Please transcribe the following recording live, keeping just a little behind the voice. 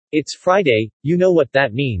It's Friday, you know what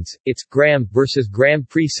that means, it's Graham versus Graham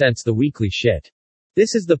presents the weekly shit.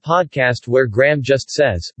 This is the podcast where Graham just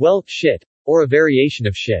says, well, shit, or a variation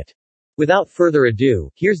of shit. Without further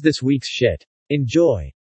ado, here's this week's shit.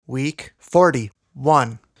 Enjoy. Week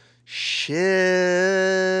 41. Shit.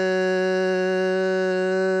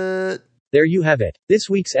 There you have it. This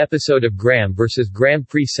week's episode of Graham versus Graham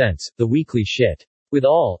presents the weekly shit. With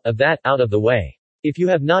all of that out of the way. If you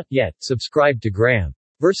have not yet subscribed to Graham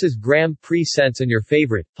versus Graham presents on your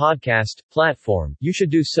favorite podcast platform, you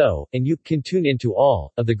should do so, and you can tune into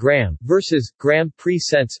all of the Graham versus Graham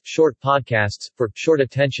presents short podcasts for short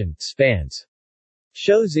attention spans.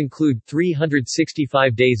 Shows include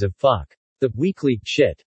 365 Days of Fuck, the weekly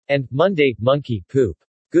shit, and Monday Monkey Poop.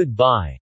 Goodbye.